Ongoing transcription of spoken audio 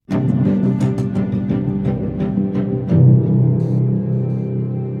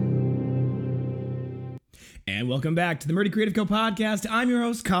welcome back to the Murdy Creative Co podcast. I'm your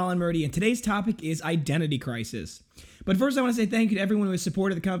host, Colin Murdy, and today's topic is identity crisis. But first, I want to say thank you to everyone who has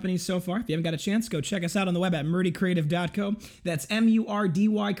supported the company so far. If you haven't got a chance, go check us out on the web at murdycreative.co. That's MURDY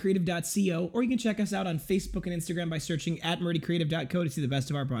creative.co, or you can check us out on Facebook and Instagram by searching at murdycreative.co to see the best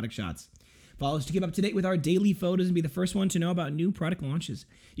of our product shots. Follow us to keep up to date with our daily photos and be the first one to know about new product launches.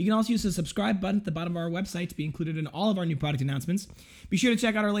 You can also use the subscribe button at the bottom of our website to be included in all of our new product announcements. Be sure to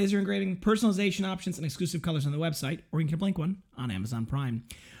check out our laser engraving, personalization options, and exclusive colors on the website, or you can blank one on Amazon Prime.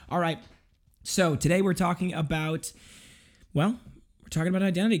 All right, so today we're talking about,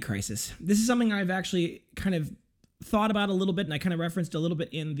 identity crisis. This is something I've actually kind of thought about a little bit, and I kind of referenced a little bit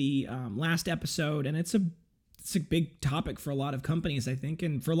in the last episode, and it's a big topic for a lot of companies, I think,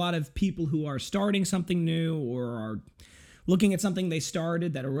 and for a lot of people who are starting something new or are looking at something they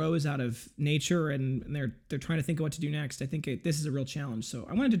started that arose out of nature, and they're trying to think of what to do next. I think this is a real challenge. So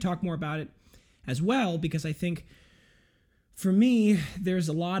I wanted to talk more about it as well, because I think for me, there's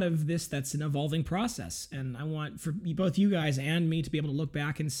a lot of this that's an evolving process, and I want for both you guys and me to be able to look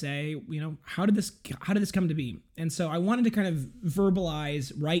back and say, how did this come to be? And so I wanted to kind of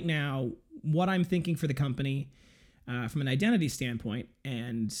verbalize right now what I'm thinking for the company from an identity standpoint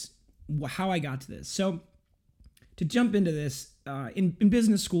and how I got to this. So to jump into this, in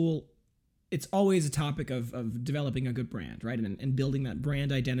business school, it's always a topic of developing a good brand, right? And building that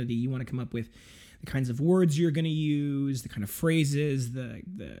brand identity. You want to come up with the kinds of words you're going to use, the kind of phrases, the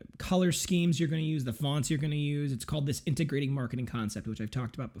color schemes you're going to use, the fonts you're going to use. It's called this integrating marketing concept, which I've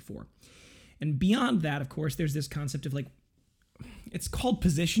talked about before. And beyond that, of course, there's this concept of it's called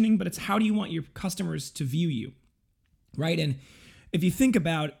positioning, but it's how do you want your customers to view you, right? And if you think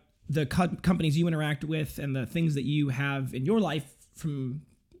about the companies you interact with and the things that you have in your life, from,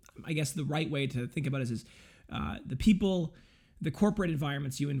 I guess the right way to think about it is the people, the corporate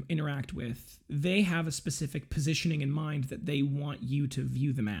environments you interact with, they have a specific positioning in mind that they want you to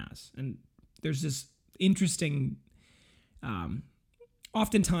view them as. And there's this interesting,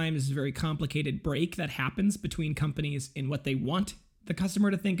 oftentimes very complicated break that happens between companies in what they want the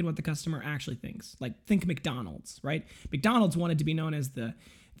customer to think and what the customer actually thinks. Like, think McDonald's, right? McDonald's wanted to be known as the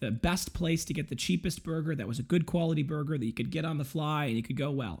best place to get the cheapest burger that was a good quality burger that you could get on the fly and you could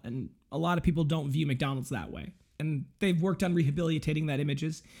go well. And a lot of people don't view McDonald's that way. And they've worked on rehabilitating that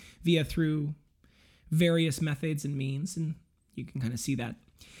images through various methods and means, and you can kind of see that.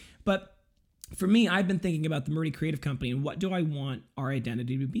 But for me, I've been thinking about the Murdy Creative Company and what do I want our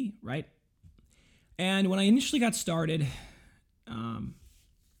identity to be, right? And when I initially got started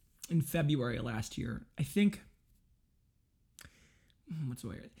in February of last year, I think,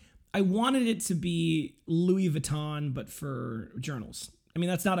 I wanted it to be Louis Vuitton, but for journals. I mean,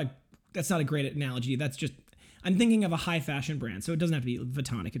 that's not a great analogy. That's just, I'm thinking of a high fashion brand, so it doesn't have to be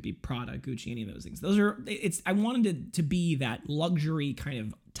Vuitton. It could be Prada, Gucci, any of those things. I wanted it to be that luxury kind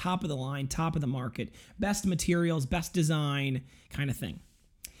of top of the line, top of the market, best materials, best design kind of thing.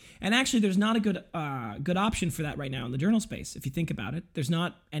 And actually, there's not a good option for that right now in the journal space. If you think about it, there's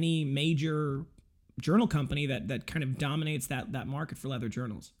not any major journal company that kind of dominates that market for leather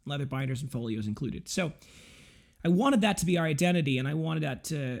journals, leather binders and folios included. So I wanted that to be our identity, and I wanted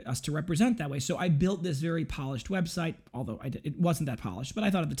us to represent that way. So I built this very polished website, although it wasn't that polished, but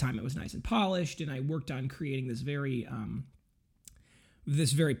I thought at the time it was nice and polished, and I worked on creating this very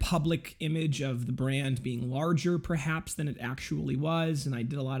public image of the brand being larger, perhaps, than it actually was, and I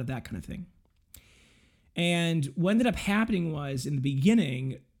did a lot of that kind of thing. And what ended up happening was, in the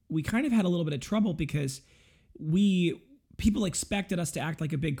beginning, we kind of had a little bit of trouble because people expected us to act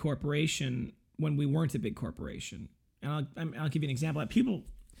like a big corporation when we weren't a big corporation. And I'll give you an example.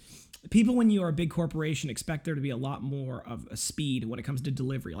 People when you are a big corporation expect there to be a lot more of a speed when it comes to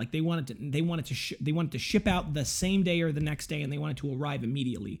delivery. Like they want it to ship out the same day or the next day, and they want it to arrive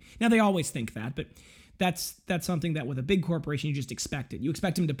immediately. Now they always think that, but that's something that with a big corporation you just expect it. You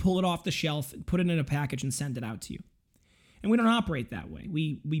expect them to pull it off the shelf, put it in a package, and send it out to you. And we don't operate that way.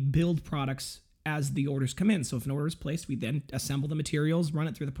 We build products as the orders come in. So if an order is placed, we then assemble the materials, run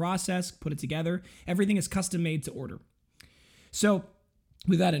it through the process, put it together. Everything is custom made to order. So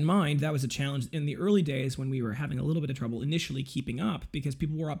with that in mind, that was a challenge in the early days when we were having a little bit of trouble initially keeping up because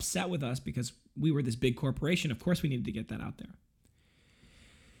people were upset with us because we were this big corporation. Of course, we needed to get that out there.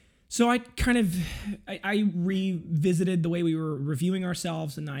 So I revisited the way we were reviewing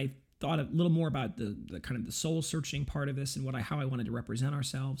ourselves, and I thought a little more about the kind of the soul searching part of this and how I wanted to represent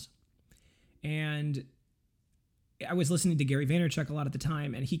ourselves. And I was listening to Gary Vaynerchuk a lot at the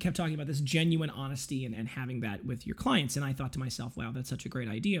time, and he kept talking about this genuine honesty and having that with your clients. And I thought to myself, wow, that's such a great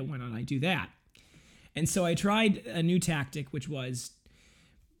idea. Why don't I do that? And so I tried a new tactic, which was,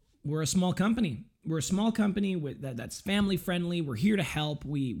 we're a small company. we're a small company that's family friendly. We're here to help.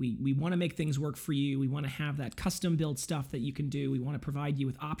 We want to make things work for you. We want to have that custom build stuff that you can do. We want to provide you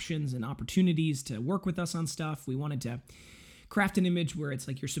with options and opportunities to work with us on stuff. We wanted to craft an image where it's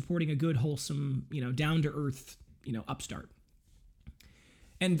like you're supporting a good, wholesome, down to earth, upstart.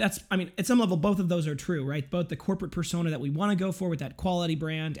 And that's, at some level, both of those are true, right? Both the corporate persona that we want to go for with that quality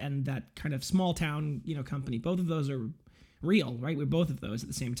brand and that kind of small town, company, both of those are real, right? We're both of those at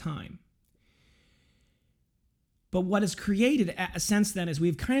the same time. But what has created a sense then is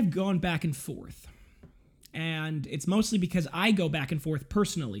we've kind of gone back and forth. And it's mostly because I go back and forth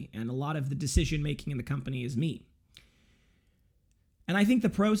personally, and a lot of the decision making in the company is me. And I think the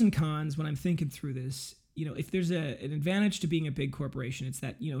pros and cons when I'm thinking through this, if there's an advantage to being a big corporation, it's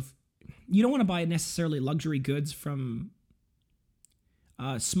that, if you don't want to buy necessarily luxury goods from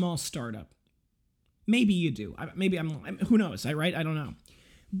a small startup. Maybe you do. Who knows, right? I don't know.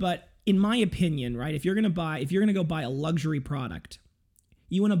 But in my opinion, right, if you're going to go buy a luxury product,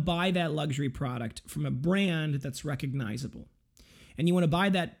 you want to buy that luxury product from a brand that's recognizable. And you want to buy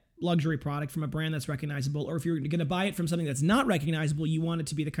that luxury product from a brand that's recognizable, or if you're going to buy it from something that's not recognizable, you want it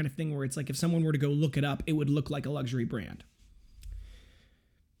to be the kind of thing where it's like if someone were to go look it up, it would look like a luxury brand.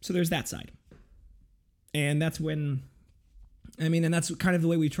 So there's that side. And that's and that's kind of the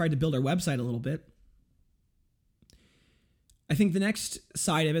way we tried to build our website a little bit. I think the next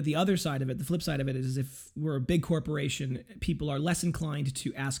side of it, the other side of it, the flip side of it is if we're a big corporation, people are less inclined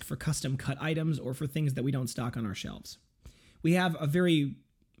to ask for custom cut items or for things that we don't stock on our shelves. We have a very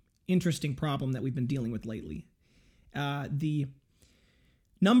interesting problem that we've been dealing with lately. The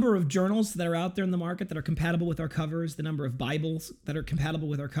number of journals that are out there in the market that are compatible with our covers, the number of Bibles that are compatible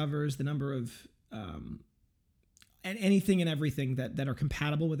with our covers, the number of anything and everything that are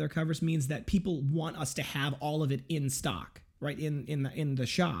compatible with our covers means that people want us to have all of it in stock. Right in the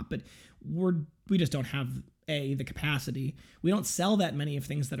shop, but we just don't have the capacity. We don't sell that many of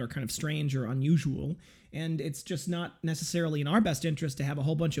things that are kind of strange or unusual, and it's just not necessarily in our best interest to have a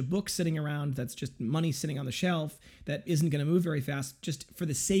whole bunch of books sitting around that's just money sitting on the shelf that isn't going to move very fast, just for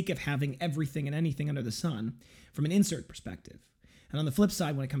the sake of having everything and anything under the sun from an insert perspective. And on the flip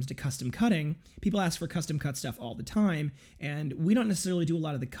side, when it comes to custom cutting, people ask for custom cut stuff all the time, and we don't necessarily do a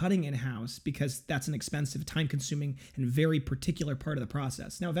lot of the cutting in-house because that's an expensive, time-consuming, and very particular part of the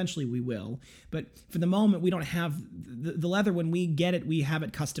process. Now, eventually we will, but for the moment, we don't have the leather. When we get it, we have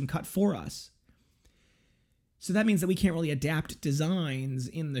it custom cut for us. So that means that we can't really adapt designs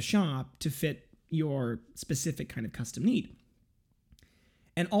in the shop to fit your specific kind of custom need.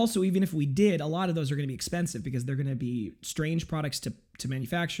 And also, even if we did, a lot of those are going to be expensive because they're going to be strange products to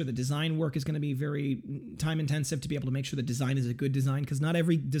manufacture. The design work is going to be very time intensive to be able to make sure the design is a good design, because not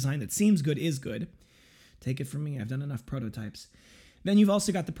every design that seems good is good. Take it from me, I've done enough prototypes. Then you've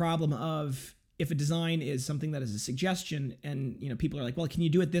also got the problem of if a design is something that is a suggestion and people are like, well, can you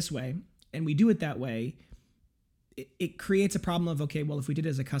do it this way? And we do it that way. It creates a problem of, okay, well, if we did it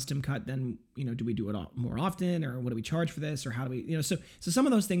as a custom cut, then, do we do it more often, or what do we charge for this, or how do we, so some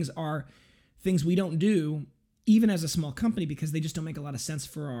of those things are things we don't do even as a small company because they just don't make a lot of sense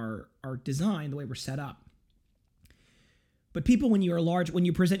for our design, the way we're set up. But people, when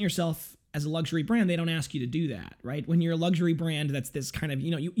you present yourself as a luxury brand, they don't ask you to do that, right? When you're a luxury brand, that's this kind of,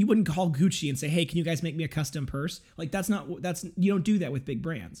 you wouldn't call Gucci and say, hey, can you guys make me a custom purse? Like you don't do that with big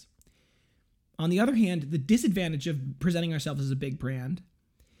brands. On the other hand, the disadvantage of presenting ourselves as a big brand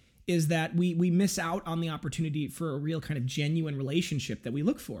is that we miss out on the opportunity for a real kind of genuine relationship that we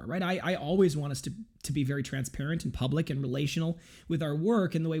look for, right? I always want us to be very transparent and public and relational with our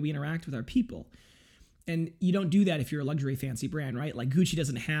work and the way we interact with our people. And you don't do that if you're a luxury fancy brand, right? Like Gucci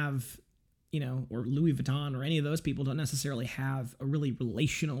doesn't have, or Louis Vuitton or any of those people don't necessarily have a really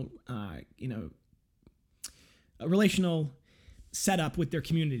relational, a relational setup with their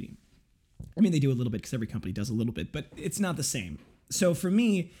community. They do a little bit because every company does a little bit, but it's not the same. So for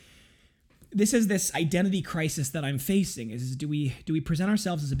me, this is this identity crisis that I'm facing is do we present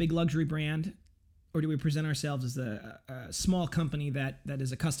ourselves as a big luxury brand, or do we present ourselves as a small company that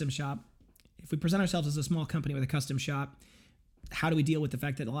is a custom shop? If we present ourselves as a small company with a custom shop, how do we deal with the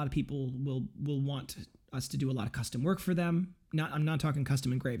fact that a lot of people will want us to do a lot of custom work for them? I'm not talking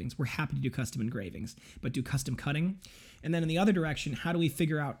custom engravings. We're happy to do custom engravings, but do custom cutting. And then in the other direction, how do we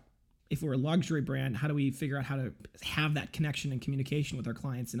figure out, if we're a luxury brand, how do we figure out how to have that connection and communication with our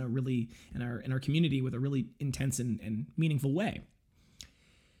clients in our community with a really intense and meaningful way?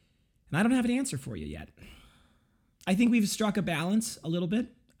 And I don't have an answer for you yet. I think we've struck a balance a little bit,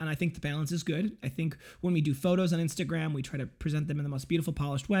 and I think the balance is good. I think when we do photos on Instagram, we try to present them in the most beautiful,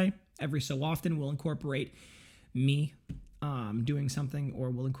 polished way. Every so often, we'll incorporate me doing something, or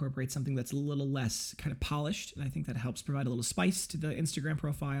we'll incorporate something that's a little less kind of polished. And I think that helps provide a little spice to the Instagram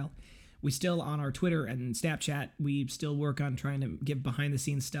profile. We still, on our Twitter and Snapchat, we still work on trying to give behind the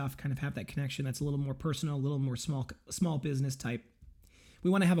scenes stuff, kind of have that connection that's a little more personal, a little more small business type.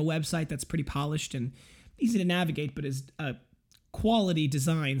 We want to have a website that's pretty polished and easy to navigate, but is a quality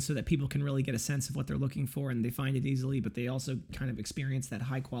design so that people can really get a sense of what they're looking for and they find it easily, but they also kind of experience that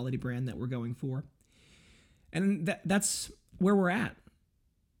high quality brand that we're going for. And that's where we're at.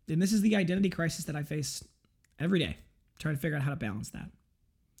 And this is the identity crisis that I face every day, trying to figure out how to balance that.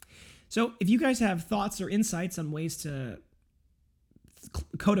 So if you guys have thoughts or insights on ways to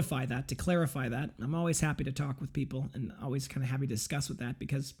codify that, to clarify that, I'm always happy to talk with people and always kind of happy to discuss with that,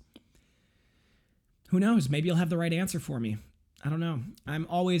 because who knows, maybe you'll have the right answer for me. I don't know. I'm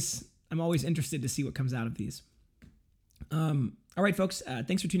always interested to see what comes out of these. All right, folks,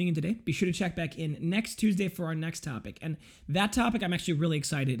 thanks for tuning in today. Be sure to check back in next Tuesday for our next topic. And that topic, I'm actually really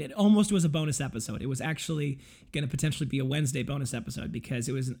excited. It almost was a bonus episode. It was actually going to potentially be a Wednesday bonus episode, because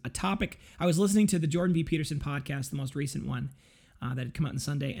it was a topic. I was listening to the Jordan B. Peterson podcast, the most recent one that had come out on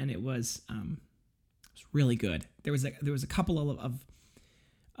Sunday, and it was really good. There was a couple of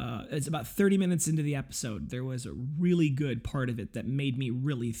it's about 30 minutes into the episode. There was a really good part of it that made me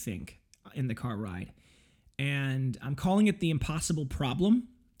really think in the car ride. And I'm calling it The Impossible Problem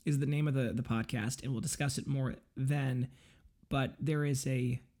is the name of the podcast, and we'll discuss it more then. But there is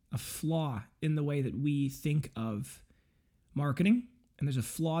a flaw in the way that we think of marketing, and there's a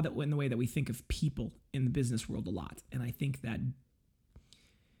flaw in the way that we think of people in the business world a lot. And I think that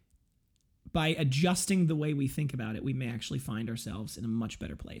by adjusting the way we think about it, we may actually find ourselves in a much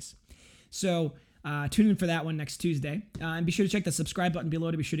better place. So tune in for that one next Tuesday. And be sure to check the subscribe button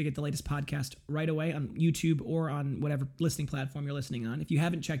below to be sure to get the latest podcast right away on YouTube or on whatever listening platform you're listening on. If you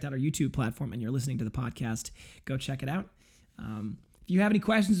haven't checked out our YouTube platform and you're listening to the podcast, go check it out. If you have any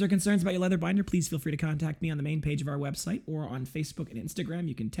questions or concerns about your leather binder, please feel free to contact me on the main page of our website or on Facebook and Instagram.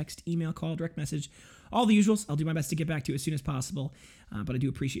 You can text, email, call, direct message, all the usuals. I'll do my best to get back to you as soon as possible, but I do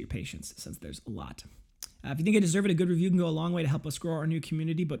appreciate your patience since there's a lot. If you think I deserve it, a good review can go a long way to help us grow our new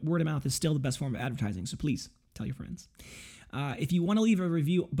community, but word of mouth is still the best form of advertising, so please tell your friends. If you want to leave a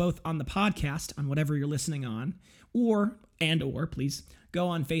review both on the podcast, on whatever you're listening on, or please go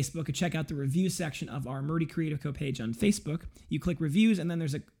on Facebook and check out the review section of our Murdy Creative Co. page on Facebook. You click reviews, and then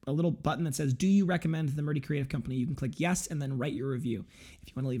there's a little button that says, do you recommend the Murdy Creative Company? You can click yes, and then write your review if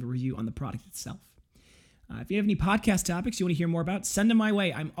you want to leave a review on the product itself. If you have any podcast topics you want to hear more about, send them my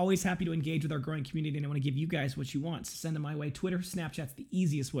way. I'm always happy to engage with our growing community, and I want to give you guys what you want. So send them my way. Twitter, Snapchat's the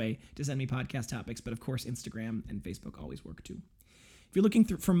easiest way to send me podcast topics, but of course, Instagram and Facebook always work too. If you're looking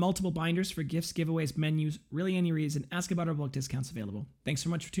for multiple binders for gifts, giveaways, menus, really any reason, ask about our bulk discounts available. Thanks so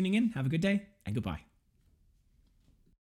much for tuning in. Have a good day, and goodbye.